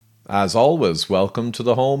As always, welcome to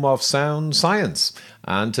the home of sound science.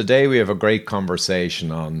 And today we have a great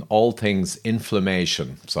conversation on all things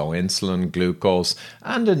inflammation, so insulin, glucose,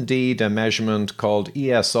 and indeed a measurement called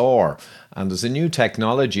ESR. And there's a new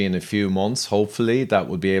technology in a few months, hopefully, that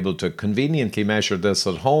will be able to conveniently measure this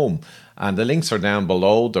at home. And the links are down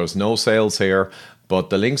below. There's no sales here, but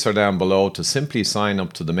the links are down below to simply sign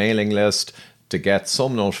up to the mailing list to get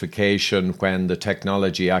some notification when the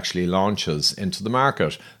technology actually launches into the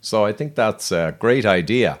market. So I think that's a great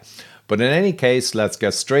idea. But in any case, let's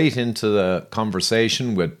get straight into the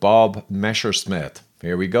conversation with Bob Messerschmidt.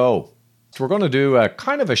 Here we go. So we're going to do a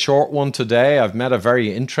kind of a short one today. I've met a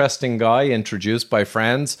very interesting guy introduced by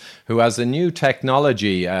friends who has a new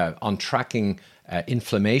technology on tracking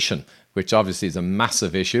inflammation, which obviously is a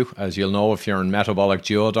massive issue. As you'll know if you're on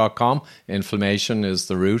metabolicduo.com, inflammation is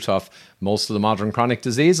the root of most of the modern chronic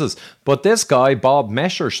diseases. But this guy, Bob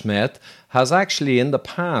Messerschmidt, has actually in the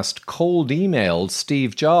past cold emailed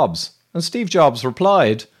Steve Jobs. And Steve Jobs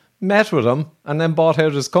replied, met with him, and then bought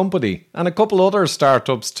out his company. And a couple other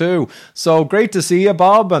startups too. So great to see you,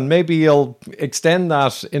 Bob, and maybe you'll extend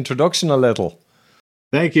that introduction a little.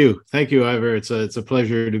 Thank you, Ivor. It's a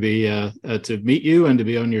pleasure to be to meet you and to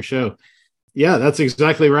be on your show. Yeah, that's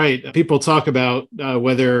exactly right. People talk about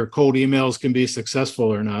whether cold emails can be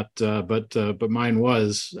successful or not, but mine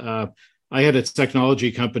was. I had a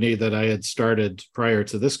technology company that I had started prior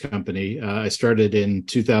to this company. I started in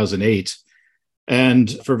 2008,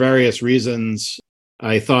 and for various reasons,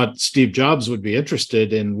 I thought Steve Jobs would be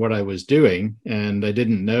interested in what I was doing, and I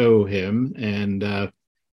didn't know him, and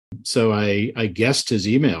so I guessed his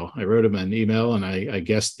email. I wrote him an email and I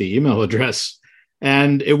guessed the email address.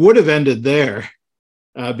 And it would have ended there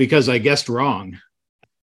because I guessed wrong.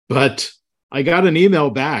 But I got an email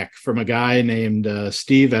back from a guy named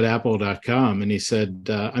Steve at Apple.com. And he said,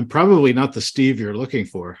 I'm probably not the Steve you're looking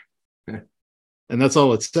for. And that's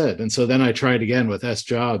all it said. And so then I tried again with S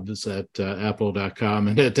Jobs at Apple.com.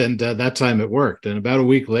 And that time it worked. And about a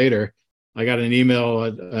week later, I got an email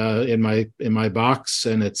in my box,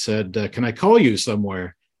 and it said, "Can I call you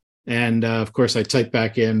somewhere?" And of course, I typed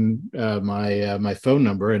back in my phone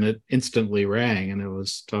number, and it instantly rang, and I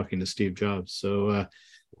was talking to Steve Jobs. So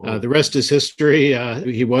the rest is history.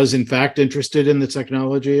 He was, in fact, interested in the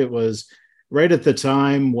technology. It was right at the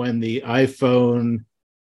time when the iPhone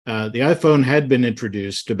had been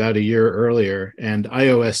introduced about a year earlier, and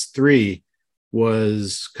iOS 3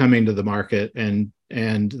 was coming to the market, and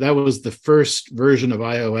that was the first version of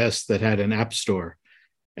iOS that had an app store.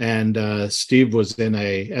 And Steve was in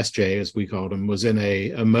SJ, as we called him, was in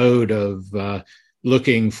a mode of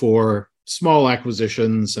looking for small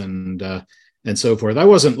acquisitions and so forth. I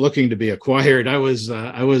wasn't looking to be acquired. I was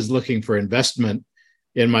looking for investment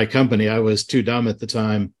in my company. I was too dumb at the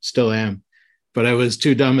time, still am, but I was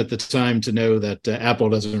too dumb at the time to know that Apple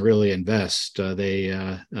doesn't really invest.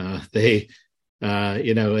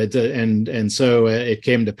 And so it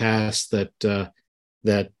came to pass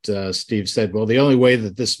that Steve said, well, the only way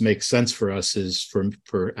that this makes sense for us is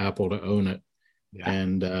for Apple to own it. Yeah.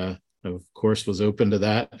 And of course was open to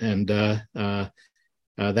that. And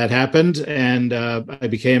that happened. And I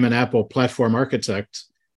became an Apple platform architect.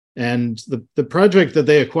 And the project that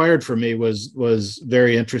they acquired from me was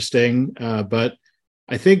very interesting. But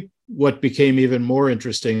I think what became even more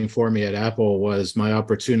interesting for me at Apple was my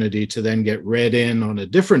opportunity to then get read in on a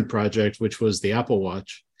different project, which was the Apple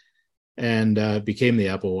Watch, and became the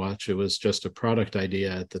Apple Watch. It was just a product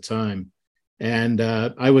idea at the time. And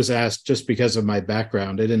I was asked, just because of my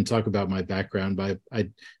background, I didn't talk about my background, but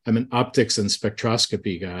I'm an optics and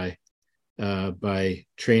spectroscopy guy by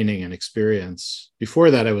training and experience. Before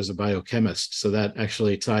that, I was a biochemist, so that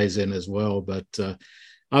actually ties in as well. But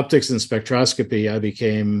optics and spectroscopy, I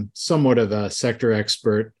became somewhat of a sector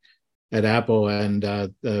expert at Apple, and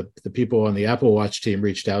the people on the Apple Watch team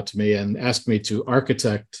reached out to me and asked me to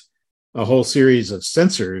architect a whole series of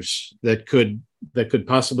sensors that could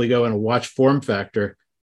possibly go in a watch form factor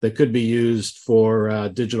that could be used for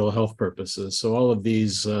digital health purposes. So all of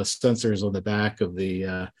these sensors on the back of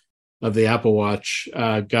the Apple Watch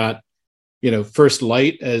got, first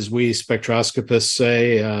light, as we spectroscopists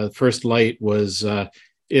say. First light was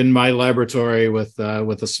in my laboratory with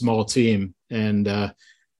a small team, and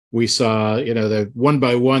we saw, the one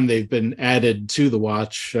by one they've been added to the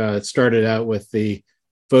watch. It started out with the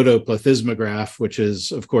photoplethysmograph, which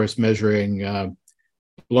is, of course, measuring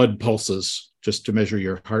blood pulses just to measure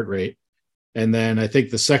your heart rate. And then I think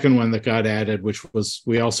the second one that got added, which was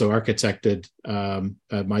we also architected,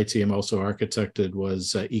 my team also architected,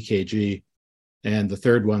 was EKG. And the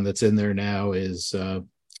third one that's in there now is a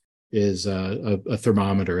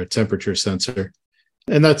thermometer, a temperature sensor.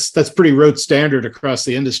 And that's pretty rote standard across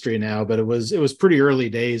the industry now, but it was pretty early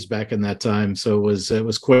days back in that time, so it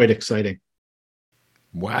was quite exciting.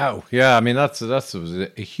 Wow. Yeah, I mean that's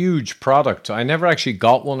a huge product. I never actually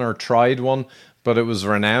got one or tried one, but it was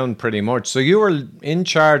renowned pretty much. So you were in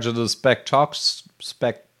charge of the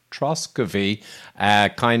spectroscopy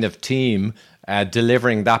kind of team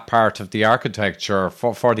delivering that part of the architecture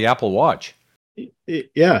for the Apple Watch.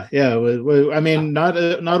 Yeah. I mean, not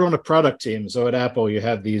on a product team. So at Apple, you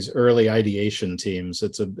have these early ideation teams.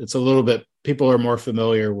 It's a little bit, people are more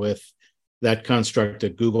familiar with that construct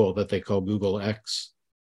at Google that they call Google X.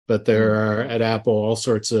 But there are at Apple all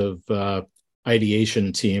sorts of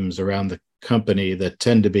ideation teams around the company that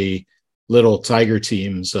tend to be little tiger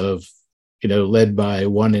teams of, led by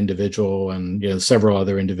one individual and several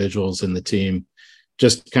other individuals in the team,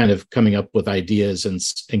 just kind of coming up with ideas and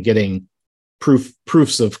getting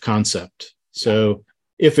proofs of concept. So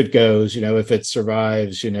if it goes, if it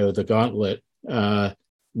survives, the gauntlet,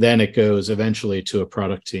 then it goes eventually to a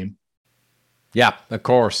product team. Yeah, of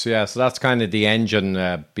course. Yeah, so that's kind of the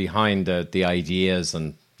engine behind the ideas,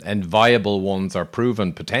 and viable ones are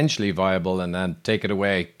proven potentially viable, and then take it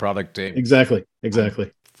away, product team. Exactly.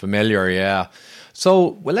 Familiar, yeah.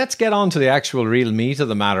 So, well, let's get on to the actual real meat of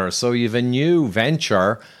the matter. So you've a new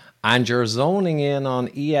venture and you're zoning in on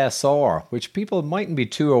ESR, which people mightn't be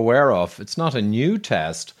too aware of. It's not a new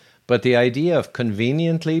test, but the idea of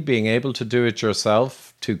conveniently being able to do it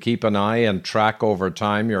yourself to keep an eye and track over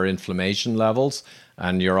time your inflammation levels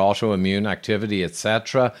and your autoimmune activity,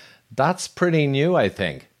 etc., that's pretty new, I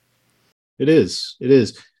think. It is.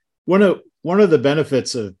 One of the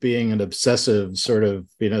benefits of being an obsessive sort of,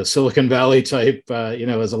 Silicon Valley type,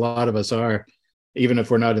 as a lot of us are, even if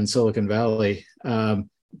we're not in Silicon Valley,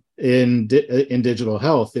 in digital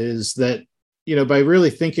health, is that by really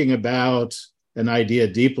thinking about an idea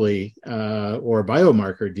deeply or a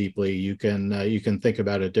biomarker deeply, you can think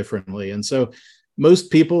about it differently. And so most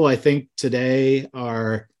people, I think, today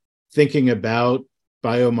are thinking about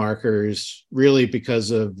biomarkers really because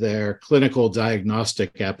of their clinical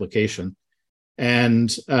diagnostic application. And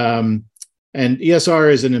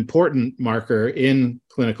ESR is an important marker in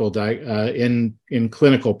clinical in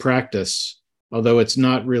clinical practice, although it's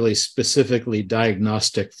not really specifically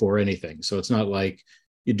diagnostic for anything. So it's not like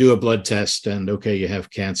you do a blood test and okay, you have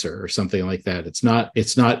cancer or something like that. It's not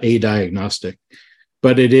a diagnostic,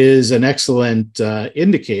 but it is an excellent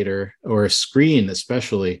indicator, or a screen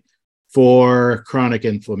especially, for chronic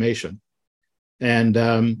inflammation. And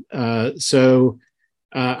so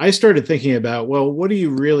I started thinking about, well, what do you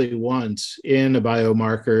really want in a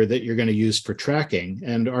biomarker that you're going to use for tracking?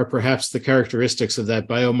 And are perhaps the characteristics of that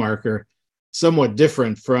biomarker somewhat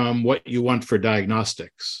different from what you want for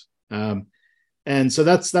diagnostics? And so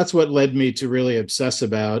that's what led me to really obsess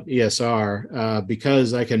about ESR,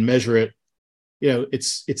 because I can measure it.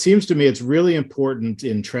 It seems to me it's really important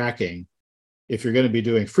in tracking. If you're going to be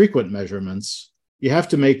doing frequent measurements, you have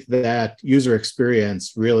to make that user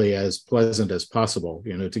experience really as pleasant as possible,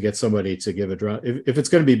 to get somebody to give a drug. If it's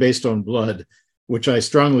going to be based on blood, which I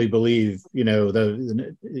strongly believe,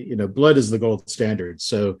 blood is the gold standard.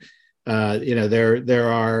 So, there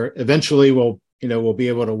are eventually we'll be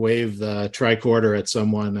able to wave the tricorder at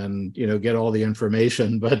someone and, get all the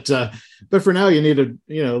information. But for now, you need a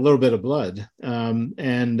little bit of blood.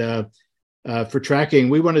 For tracking,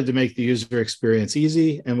 we wanted to make the user experience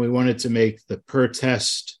easy, and we wanted to make the per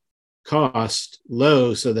test cost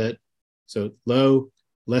low, low,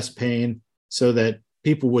 less pain, so that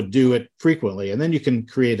people would do it frequently. And then you can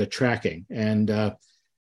create a tracking. And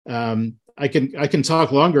I can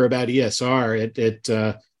talk longer about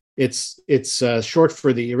ESR. It's short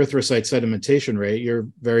for the erythrocyte sedimentation rate. You're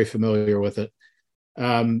very familiar with it.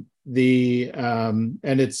 And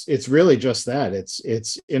it's really just that.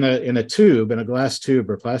 It's in a tube, in a glass tube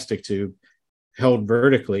or plastic tube held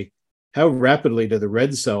vertically. How rapidly do the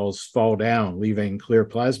red cells fall down, leaving clear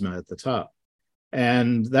plasma at the top?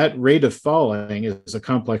 And that rate of falling is a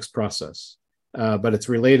complex process, but it's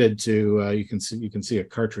related to you can see a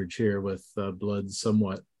cartridge here with blood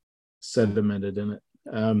somewhat sedimented in it.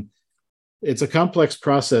 It's a complex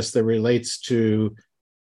process that relates to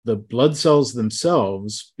the blood cells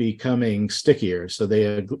themselves becoming stickier, so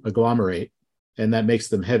they agglomerate, and that makes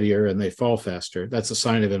them heavier and they fall faster. That's a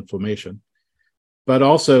sign of inflammation. But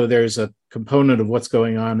also there's a component of what's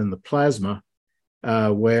going on in the plasma,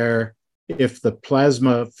 where if the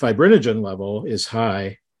plasma fibrinogen level is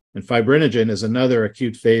high, and fibrinogen is another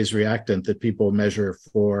acute phase reactant that people measure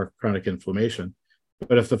for chronic inflammation.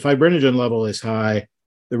 But if the fibrinogen level is high,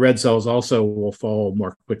 the red cells also will fall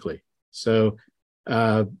more quickly. So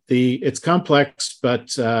It's complex,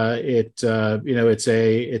 but it's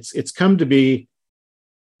come to be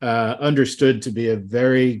understood to be a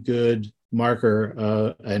very good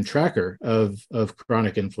marker and tracker of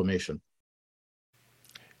chronic inflammation.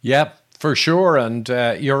 Yep, for sure. And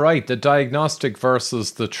you're right. The diagnostic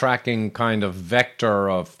versus the tracking kind of vector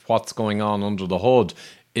of what's going on under the hood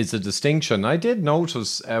is a distinction. I did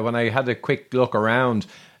notice when I had a quick look around,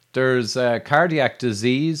 there's cardiac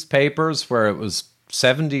disease papers where it was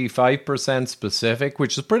 75% specific,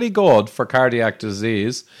 which is pretty good for cardiac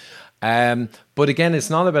disease. But again, it's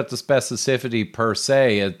not about the specificity per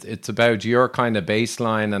se. It's about your kind of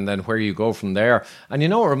baseline and then where you go from there. And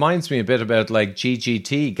it reminds me a bit about like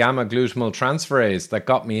GGT, gamma glutamyl transferase, that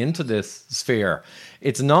got me into this sphere.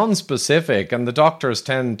 It's non-specific, and the doctors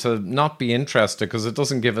tend to not be interested because it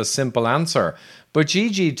doesn't give a simple answer. But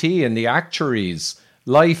GGT in the actuaries'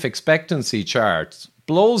 life expectancy charts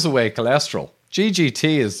blows away cholesterol.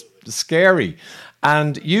 GGT is scary.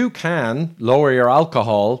 And you can lower your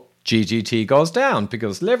alcohol, GGT goes down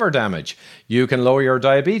because liver damage. You can lower your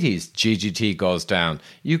diabetes, GGT goes down.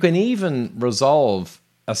 You can even resolve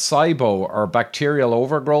a SIBO or bacterial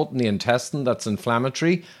overgrowth in the intestine that's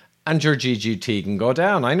inflammatory, and your GGT can go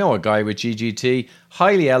down. I know a guy with GGT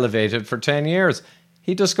highly elevated for 10 years.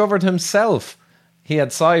 He discovered himself he had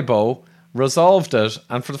SIBO, resolved it,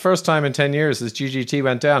 and for the first time in 10 years his GGT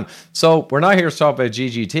went down. So we're not here to talk about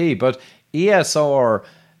GGT, but ESR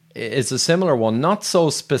is a similar one, not so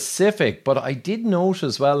specific, but I did note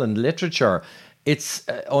as well in literature it's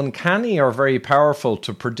uncanny or very powerful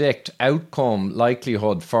to predict outcome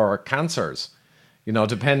likelihood for cancers,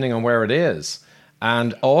 depending on where it is,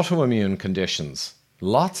 and autoimmune conditions,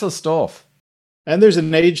 lots of stuff. And there's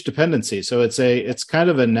an age dependency, so it's kind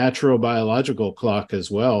of a natural biological clock as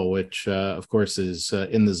well, which of course is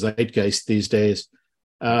in the zeitgeist these days.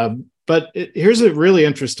 But here's a really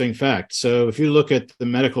interesting fact. So if you look at the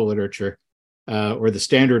medical literature or the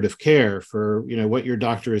standard of care for what your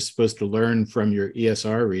doctor is supposed to learn from your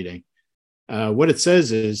ESR reading, what it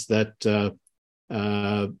says is that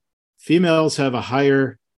females have a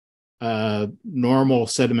higher normal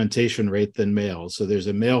sedimentation rate than males. So there's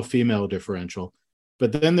a male-female differential.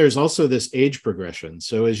 But then there's also this age progression.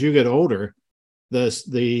 So as you get older,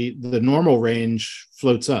 the normal range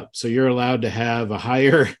floats up. So you're allowed to have a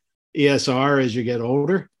higher ESR as you get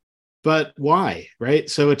older. But why, right?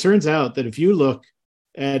 So it turns out that if you look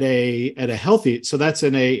at a healthy, so that's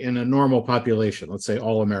in a normal population, let's say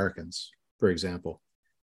all Americans, for example.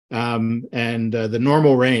 And the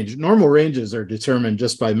normal ranges are determined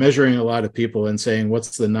just by measuring a lot of people and saying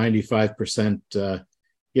what's the 95%,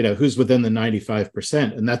 who's within the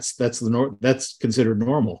 95%, and that's considered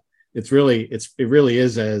normal. It really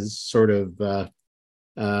is as sort of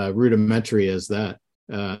rudimentary as that,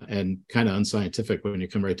 and kind of unscientific when you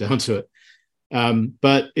come right down to it.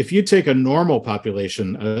 But if you take a normal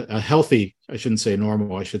population, a healthy, I shouldn't say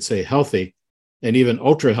normal, I should say healthy, and even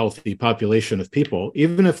ultra healthy population of people,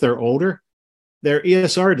 even if they're older, their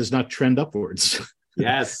ESR does not trend upwards.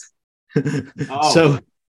 Yes. Oh.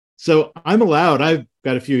 So I'm allowed, I've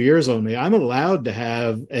got a few years on me, I'm allowed to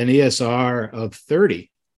have an ESR of 30.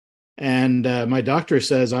 And my doctor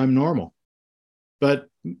says I'm normal. But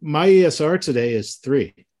my ESR today is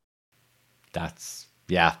 3.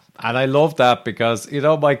 Yeah. And I love that because,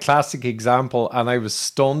 my classic example, and I was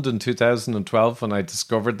stunned in 2012 when I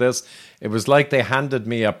discovered this. It was like they handed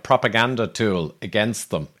me a propaganda tool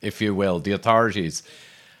against them, if you will, the authorities.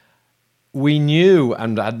 We knew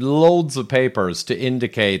and had loads of papers to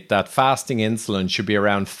indicate that fasting insulin should be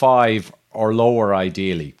around 5 or lower,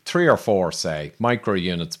 ideally. 3 or 4, say,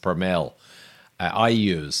 microunits per mil,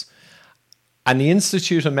 IUs. And the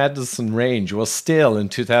Institute of Medicine range was still in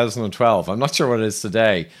 2012, I'm not sure what it is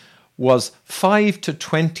today, was 5 to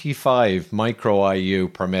 25 micro IU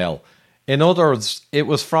per mil. In other words, it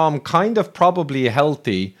was from kind of probably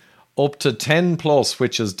healthy up to 10 plus,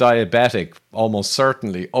 which is diabetic, almost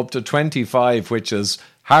certainly, up to 25, which is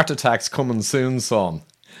heart attacks coming soon, son.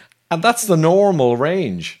 And that's the normal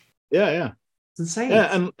range. Yeah. It's insane.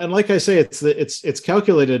 Yeah, and like I say, it's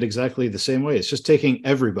calculated exactly the same way. It's just taking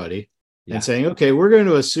everybody and saying, okay, we're going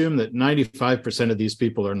to assume that 95% of these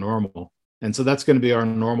people are normal. And so that's going to be our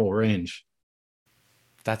normal range.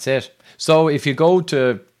 That's it. So if you go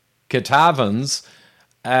to Kitavans,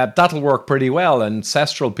 that'll work pretty well.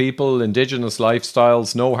 Ancestral people, indigenous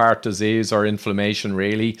lifestyles, no heart disease or inflammation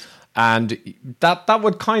really. And that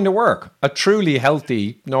would kind of work. A truly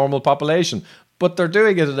healthy, normal population. But they're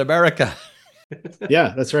doing it in America.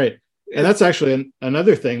 Yeah, that's right. And that's actually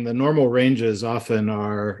another thing. The normal ranges often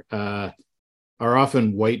are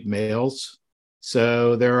often white males.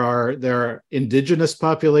 So there are indigenous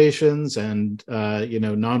populations and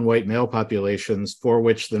non-white male populations for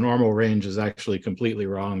which the normal range is actually completely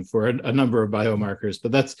wrong for a number of biomarkers.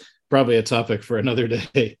 But that's probably a topic for another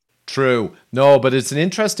day. True. No, but it's an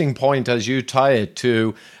interesting point as you tie it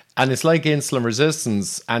to, and it's like insulin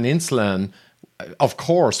resistance and insulin. Of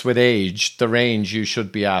course, with age, the range you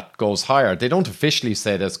should be at goes higher. They don't officially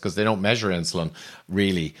say this because they don't measure insulin,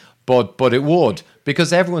 really. But it would,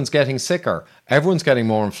 because everyone's getting sicker. Everyone's getting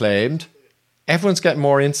more inflamed. Everyone's getting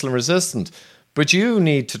more insulin resistant. But you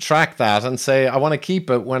need to track that and say, I want to keep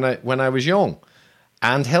it when I was young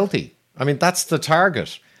and healthy. I mean, that's the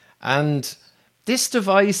target. And this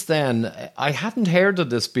device then, I hadn't heard of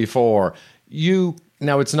this before.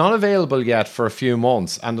 Now, it's not available yet for a few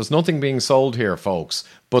months, and there's nothing being sold here, folks.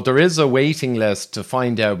 But there is a waiting list to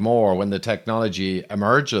find out more when the technology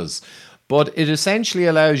emerges. But it essentially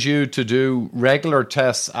allows you to do regular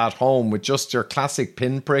tests at home with just your classic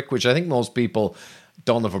pinprick, which I think most people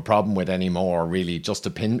don't have a problem with anymore, really. Just a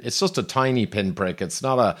pin. It's just a tiny pinprick. It's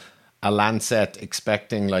not a lancet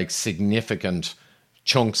expecting like significant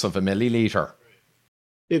chunks of a milliliter.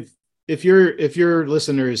 If your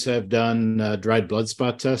listeners have done dried blood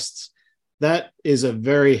spot tests, that is a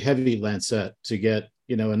very heavy lancet to get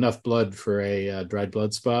enough blood for a dried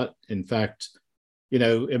blood spot. In fact,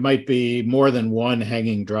 it might be more than one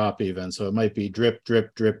hanging drop even. So it might be drip,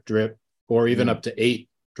 drip, drip, drip, or even up to 8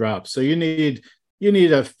 drops. So you need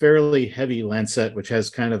a fairly heavy lancet, which has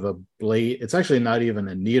kind of a blade. It's actually not even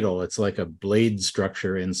a needle. It's like a blade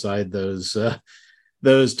structure inside those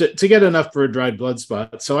to get enough for a dried blood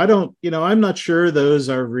spot. So I'm not sure those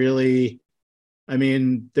are really, I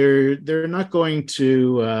mean, they're not going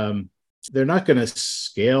to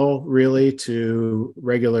scale really to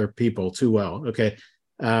regular people too well. Okay.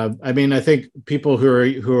 I mean, I think people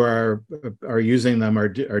who are using them are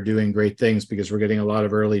doing great things because we're getting a lot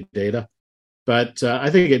of early data, but I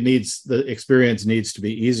think the experience needs to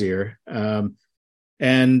be easier.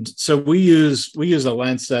 And so we use a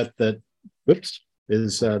lancet that,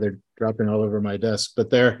 they're dropping all over my desk, but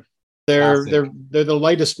they're the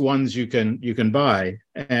lightest ones you can buy,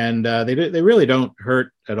 and they really don't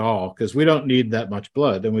hurt at all because we don't need that much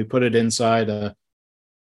blood, and we put it inside a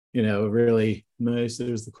really nice.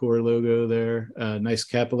 There's the core logo there, nice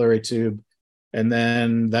capillary tube, and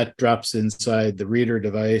then that drops inside the reader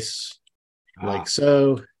device like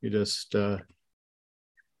so. You just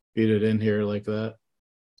feed it in here like that.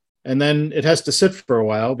 And then it has to sit for a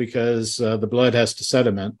while because the blood has to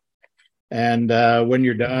sediment. And when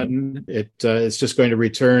you're done, it's just going to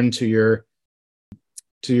return to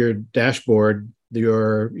your dashboard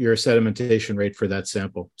your sedimentation rate for that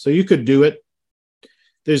sample. So you could do it.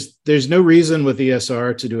 There's no reason with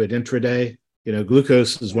ESR to do it intraday.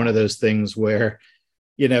 Glucose is one of those things where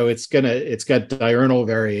it's got diurnal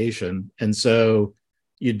variation, and so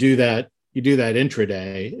you do that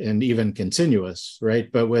intraday and even continuous, right?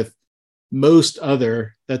 But with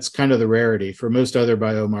that's kind of the rarity. For most other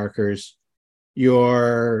biomarkers,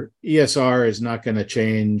 your ESR is not going to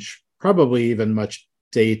change probably even much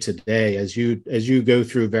day to day as you go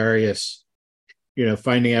through various,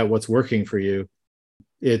 finding out what's working for you.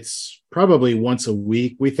 It's probably once a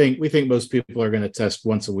week. We think most people are going to test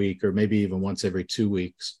once a week or maybe even once every 2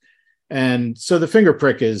 weeks. And so the finger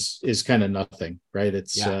prick is kind of nothing, right?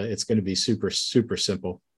 It's going to be super, super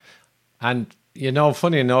simple. And,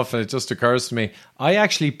 funny enough, and it just occurs to me, I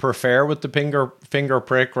actually prefer with the finger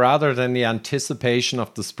prick rather than the anticipation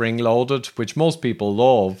of the spring loaded, which most people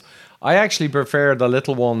love. I actually prefer the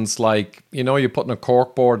little ones like, you put in a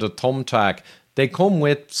cork board, a thumbtack. They come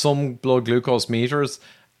with some blood glucose meters,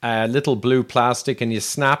 a little blue plastic, and you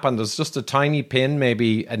snap, and there's just a tiny pin,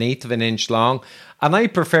 maybe 1/8 of an inch long. And I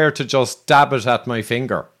prefer to just dab it at my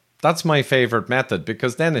finger. That's my favorite method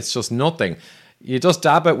because then it's just nothing. You just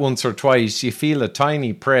dab it once or twice, you feel a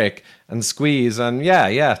tiny prick and squeeze, and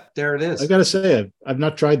yeah, there it is. I gotta say, I've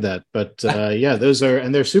not tried that, but those are,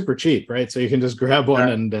 and they're super cheap, right? So you can just grab one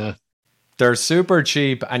and... They're super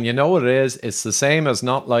cheap, and you know what it is? It's the same as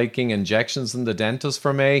not liking injections in the dentist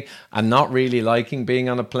for me and not really liking being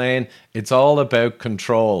on a plane. It's all about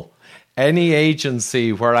control. Any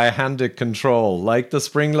agency where I handed control, like the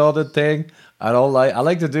spring-loaded thing, I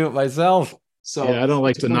like to do it myself. So yeah, I don't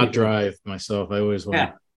like to not drive myself. I always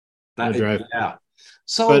want to drive. Yeah.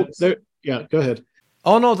 So, go ahead.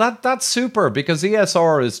 Oh no, that's super because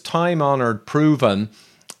ESR is time-honored, proven.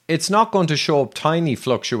 It's not going to show up tiny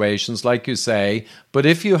fluctuations, like you say, but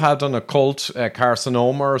if you had an occult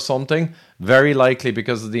carcinoma or something, very likely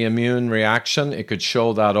because of the immune reaction, it could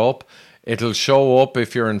show that up. It'll show up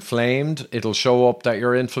if you're inflamed. It'll show up that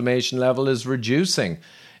your inflammation level is reducing.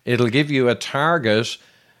 it'll give you a target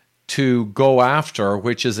to go after,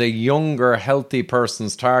 which is a younger, healthy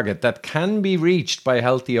person's target that can be reached by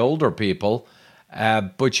healthy older people.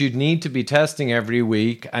 But you'd need to be testing every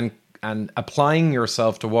week and applying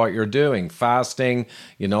yourself to what you're doing. Fasting,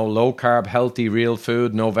 low carb, healthy, real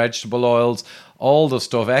food, no vegetable oils, all the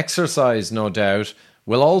stuff. Exercise, no doubt,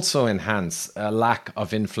 will also enhance a lack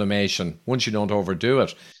of inflammation once you don't overdo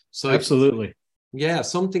it. So absolutely. Yeah,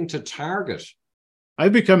 something to target.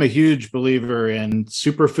 I've become a huge believer in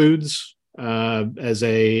superfoods as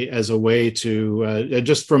a way to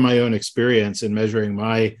just from my own experience in measuring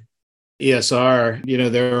my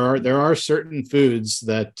ESR. There are certain foods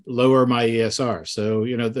that lower my ESR. So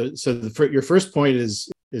your first point is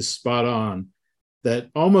spot on. That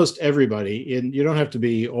almost everybody, and you don't have to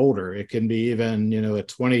be older. It can be even a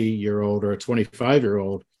 20-year-old or a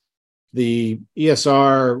 25-year-old. The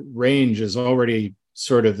ESR range is already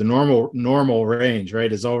sort of the normal range,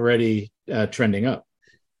 right? Is already trending up.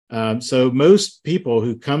 So most people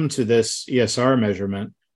who come to this ESR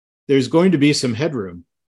measurement, there's going to be some headroom,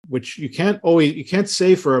 which you can't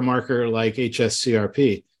say for a marker like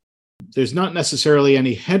HSCRP. There's not necessarily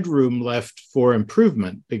any headroom left for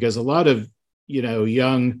improvement because a lot of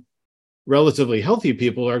young, relatively healthy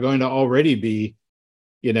people are going to already be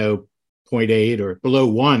 0.8 or below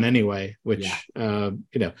 1 anyway, which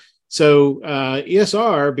So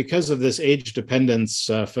ESR, because of this age dependence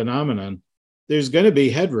phenomenon, there's going to be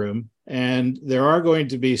headroom, and there are going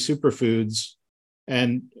to be superfoods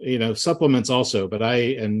and supplements also. But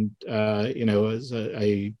I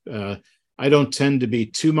don't tend to be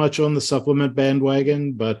too much on the supplement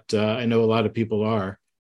bandwagon, but I know a lot of people are.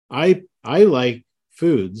 I like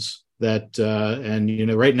foods that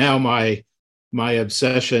right now my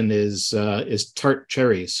obsession is tart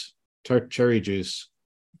cherry juice.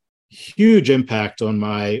 Huge impact on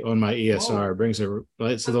my ESR. Brings so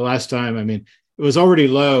the last time, it was already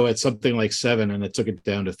low at something like 7, and it took it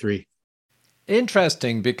down to 3.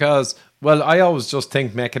 Interesting, because I always just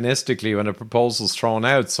think mechanistically when a proposal's thrown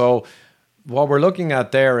out. So what we're looking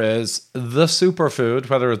at there is the superfood,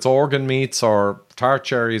 whether it's organ meats or tart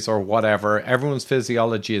cherries or whatever. Everyone's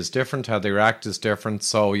physiology is different, how they react is different,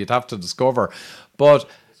 so you'd have to discover. But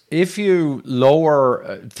if you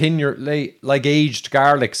lower like aged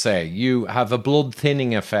garlic, say, you have a blood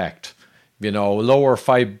thinning effect, lower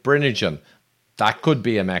fibrinogen, that could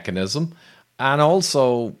be a mechanism. And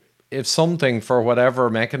also, if something for whatever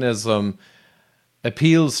mechanism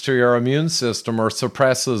appeals to your immune system or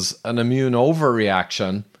suppresses an immune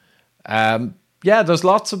overreaction, there's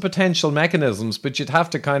lots of potential mechanisms, but you'd have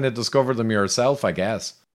to kind of discover them yourself, I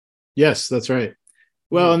guess. Yes, that's right.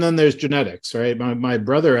 Well, and then there's genetics, right? My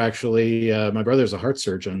brother actually, my brother's a heart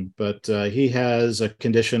surgeon, but he has a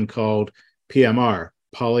condition called PMR,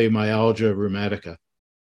 polymyalgia rheumatica.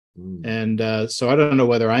 And so I don't know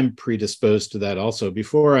whether I'm predisposed to that also.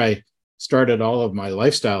 Before I started all of my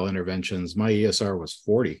lifestyle interventions, my ESR was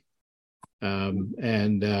 40.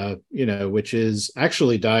 Which is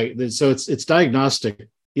actually so it's diagnostic.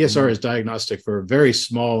 ESR is diagnostic for a very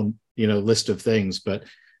small, list of things, but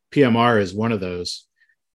PMR is one of those.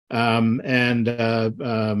 My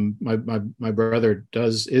brother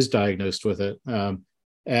is diagnosed with it.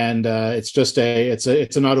 It's just it's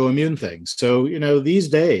an autoimmune thing. So, these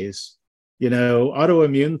days,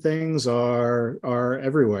 autoimmune things are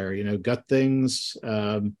everywhere, gut things.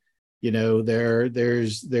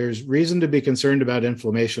 There's reason to be concerned about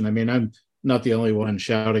inflammation. I'm not the only one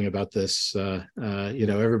shouting about this.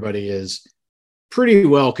 Everybody is pretty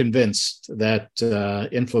well convinced that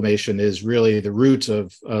inflammation is really the root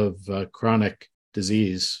of chronic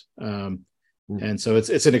disease. And so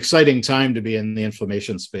it's an exciting time to be in the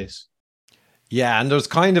inflammation space. Yeah, and there's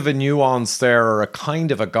kind of a nuance there, or a kind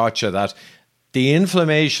of a gotcha, that the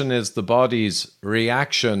inflammation is the body's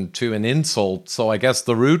reaction to an insult. So I guess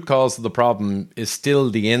the root cause of the problem is still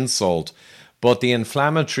the insult, but the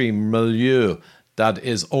inflammatory milieu that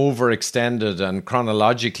is overextended and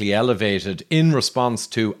chronologically elevated in response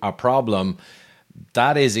to a problem,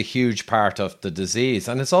 that is a huge part of the disease.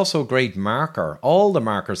 And it's also a great marker. All the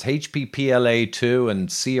markers, HPPLA2 and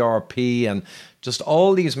CRP, and just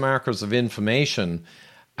all these markers of inflammation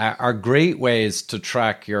are great ways to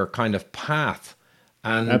track your kind of path.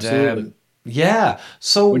 And absolutely.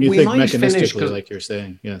 So when you we think might mechanistically, finish, like you're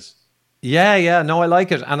saying, yes. No, I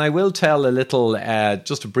like it. And I will tell a little,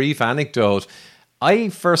 just a brief anecdote. I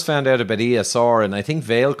first found out about ESR in, I think,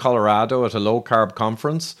 Vail, Colorado, at a low-carb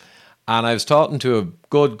conference. And I was talking to a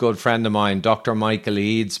good friend of mine, Dr. Michael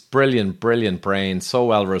Eads, brilliant brain, so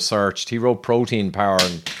well researched. He wrote Protein Power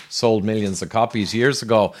and sold millions of copies years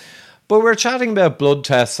ago. But we're chatting about blood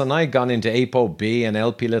tests, and I'd gone into ApoB and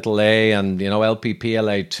LP little a and,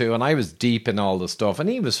 LPPLA2, and I was deep in all the stuff, and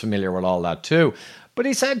he was familiar with all that too. But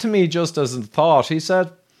he said to me, just as a thought, he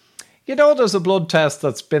said, there's a blood test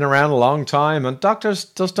that's been around a long time, and doctors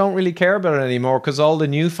just don't really care about it anymore because all the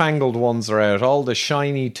newfangled ones are out, all the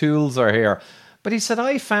shiny tools are here. But he said,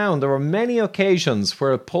 I found there were many occasions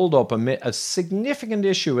where it pulled up a significant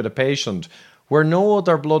issue with a patient where no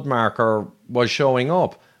other blood marker was showing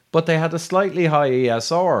up, but they had a slightly high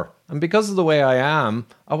ESR. And because of the way I am,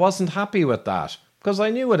 I wasn't happy with that because I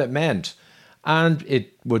knew what it meant. And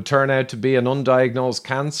it would turn out to be an undiagnosed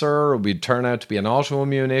cancer, or it would turn out to be an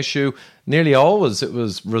autoimmune issue. Nearly always it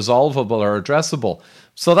was resolvable or addressable.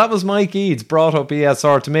 So that was Mike Eads brought up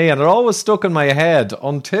ESR to me, and it always stuck in my head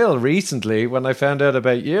until recently when I found out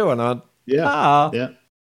about you. And Yeah.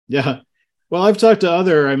 Well, I've talked to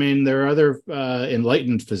there are other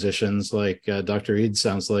enlightened physicians like Dr. Eads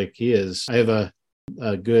sounds like he is. I have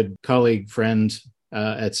a good colleague friend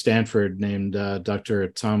at Stanford named Dr.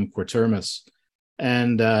 Tom Quartermas.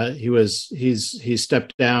 And he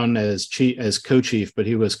stepped down as co-chief, but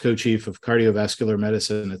he was co-chief of cardiovascular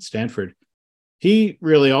medicine at Stanford. He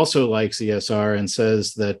really also likes ESR and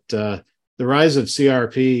says that the rise of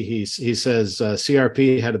CRP, he says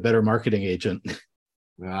CRP had a better marketing agent.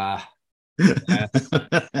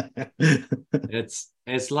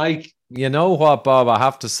 It's like, you know what, Bob, I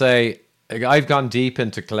have to say, I've gone deep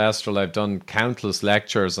into cholesterol. I've done countless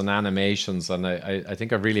lectures and animations, and I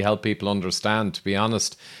think I've really helped people understand, to be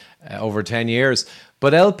honest, over 10 years.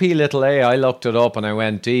 But LP little a, I looked it up and I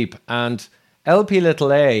went deep. And LP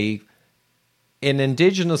little a, in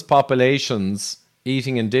indigenous populations,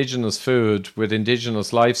 eating indigenous food with indigenous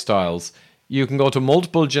lifestyles, you can go to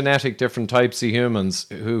multiple genetic different types of humans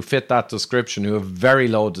who fit that description, who have very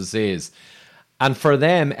low disease. And for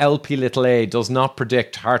them, LP little a does not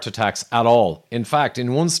predict heart attacks at all. In fact,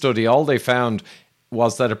 in one study, all they found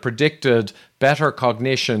was that it predicted better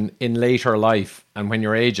cognition in later life and when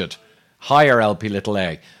you're aged, higher LP little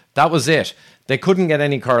a. That was it. They couldn't get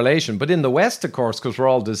any correlation. But in the West, of course, because we're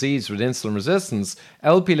all diseased with insulin resistance,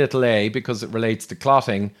 LP little a, because it relates to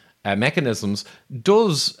clotting mechanisms,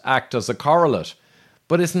 does act as a correlate.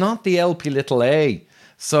 But it's not the LP little a.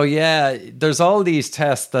 So yeah, there's all these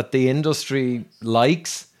tests that the industry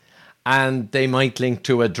likes, and they might link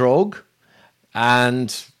to a drug,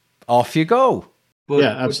 and off you go. But,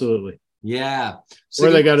 yeah, absolutely. Yeah. So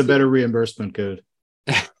or they got a better reimbursement code.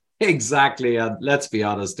 Exactly. And let's be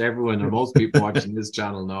honest, everyone or most people watching this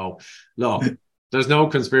channel know, look, there's no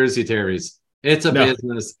conspiracy theories. It's a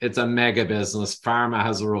business. It's a mega business. Pharma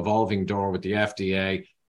has a revolving door with the FDA.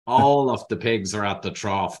 All of the pigs are at the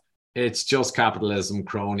trough. It's just capitalism,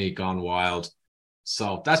 crony gone wild.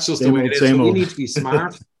 So that's just the way it is. So we need to be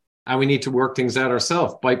smart and we need to work things out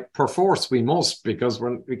ourselves. By perforce, we must, because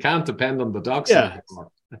we can't depend on the docs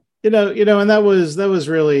anymore. And that was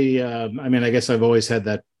really, I guess I've always had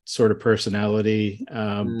that sort of personality,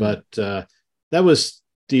 but that was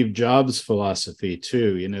Steve Jobs' philosophy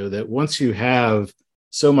too, that once you have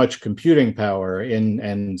so much computing power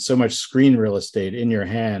and so much screen real estate in your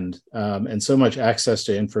hand, and so much access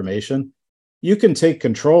to information, you can take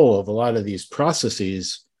control of a lot of these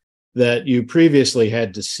processes that you previously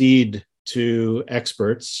had to cede to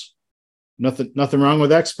experts. Nothing wrong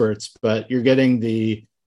with experts, but you're getting the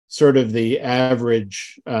sort of the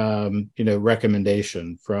average,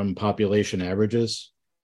 recommendation from population averages.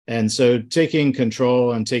 And so taking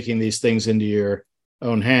control and taking these things into your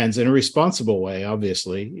own hands in a responsible way,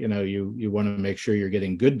 obviously, you want to make sure you're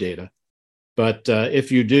getting good data. But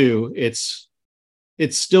if you do, it's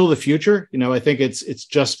still the future. I think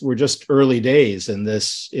we're just early days in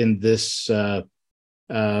this way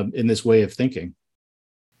of thinking.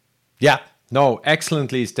 Yeah. No,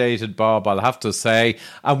 excellently stated, Bob, I'll have to say.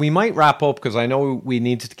 And we might wrap up, because I know we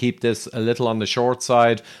need to keep this a little on the short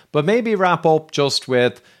side, but maybe wrap up just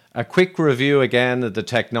with a quick review again of the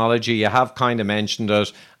technology. You have kind of mentioned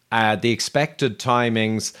it, the expected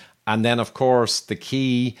timings, and then, of course, the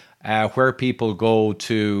key, where people go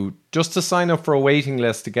to just to sign up for a waiting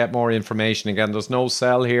list to get more information. Again, there's no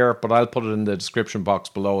sell here, but I'll put it in the description box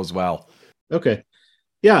below as well. Okay.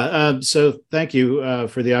 Yeah, so thank you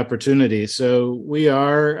for the opportunity. So we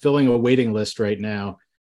are filling a waiting list right now.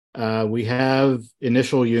 We have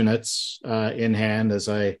initial units in hand. As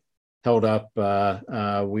I held up,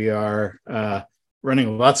 we are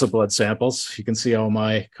running lots of blood samples. You can see all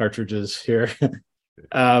my cartridges here.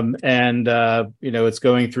 It's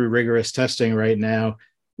going through rigorous testing right now.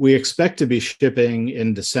 We expect to be shipping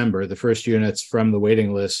in December. The first units from the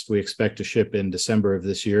waiting list we expect to ship in December of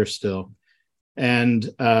this year still. And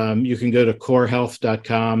you can go to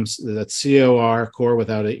corehealth.com. That's core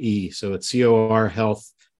without an E. So it's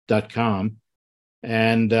corhealth.com.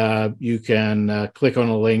 And you can click on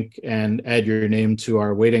a link and add your name to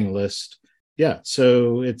our waiting list. Yeah,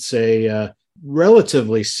 so it's a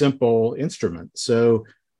relatively simple instrument. So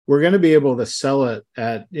we're going to be able to sell it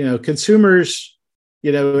at, consumers,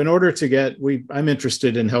 in order to I'm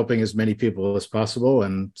interested in helping as many people as possible.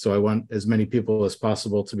 And so I want as many people as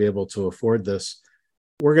possible to be able to afford this.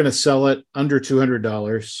 We're going to sell it under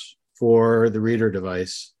 $200 for the reader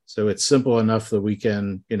device. So it's simple enough that we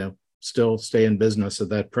can, still stay in business at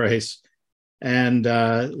that price. And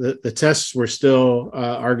the tests we're still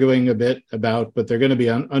arguing a bit about, but they're going to be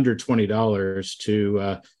under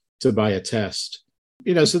 $20 to buy a test.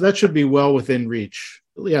 So that should be well within reach.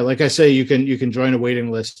 Yeah, like I say, you can join a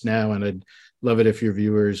waiting list now, and I'd love it if your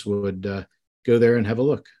viewers would go there and have a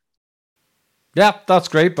look. Yeah, that's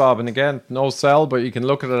great, Bob. And again, no sell, but you can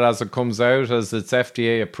look at it as it comes out, as it's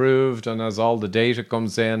FDA approved, and as all the data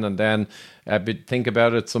comes in, and then think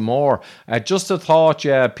about it some more. Just a thought,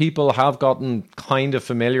 yeah, people have gotten kind of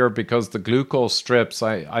familiar because the glucose strips,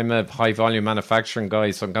 I'm a high volume manufacturing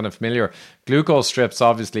guy, so I'm kind of familiar. Glucose strips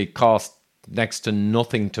obviously cost next to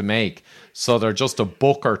nothing to make, so they're just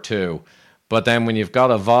 $1 or $2. But then when you've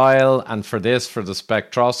got a vial, and for the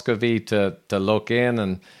spectroscopy to look in,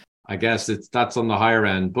 and I guess that's on the higher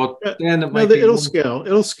end, but then it'll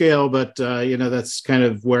scale, but that's kind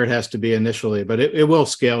of where it has to be initially, but it will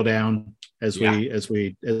scale down as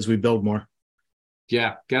we build more.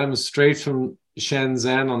 Yeah, get them straight from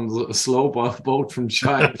Shenzhen on a slow boat from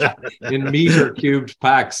China in meter cubed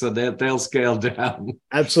packs, so they'll scale down.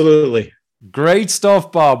 Absolutely. Great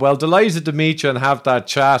stuff, Bob. Well, delighted to meet you and have that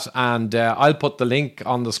chat. And I'll put the link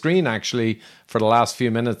on the screen, actually, for the last few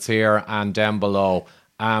minutes here and down below.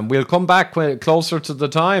 We'll come back closer to the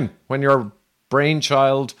time when your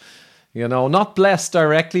brainchild, not blessed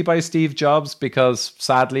directly by Steve Jobs, because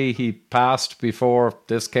sadly he passed before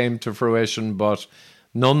this came to fruition, but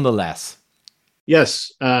nonetheless.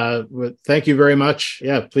 Yes. Thank you very much.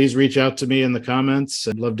 Yeah, please reach out to me in the comments.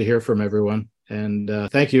 I'd love to hear from everyone. And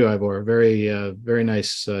thank you, Ivor. Very, very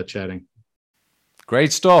nice chatting.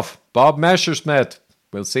 Great stuff. Bob Messerschmidt.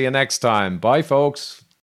 We'll see you next time. Bye, folks.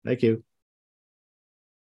 Thank you.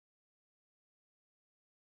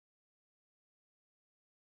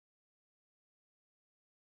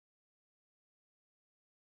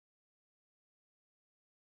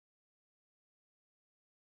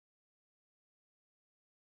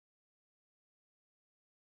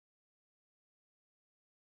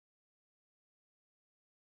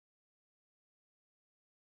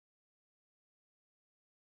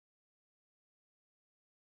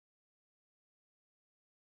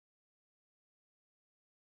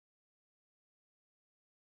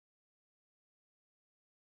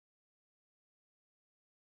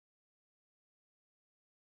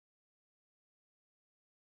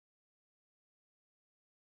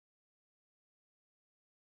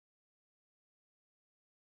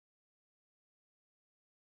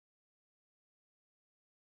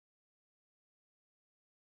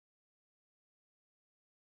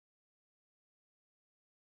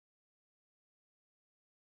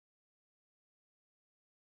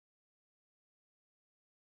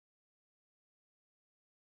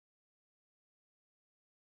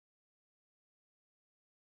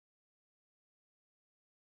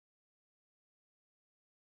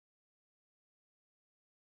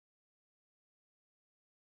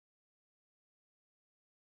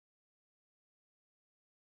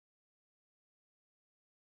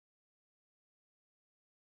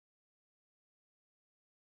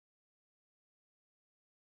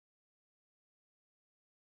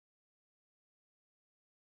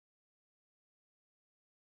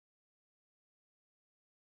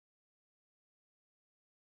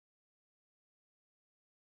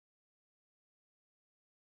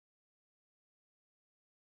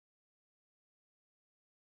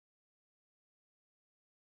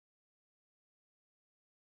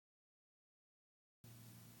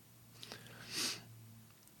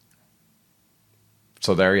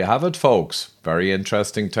 So there you have it, folks. Very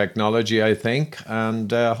interesting technology, I think,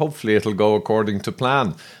 and hopefully it'll go according to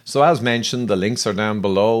plan. So as mentioned, the links are down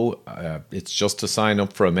below. It's just to sign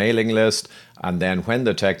up for a mailing list, and then when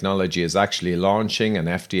the technology is actually launching and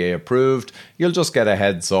FDA approved, you'll just get a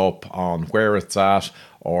heads up on where it's at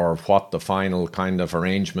or what the final kind of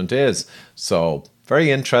arrangement is. So very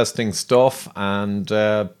interesting stuff, and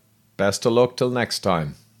best of luck till next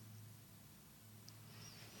time.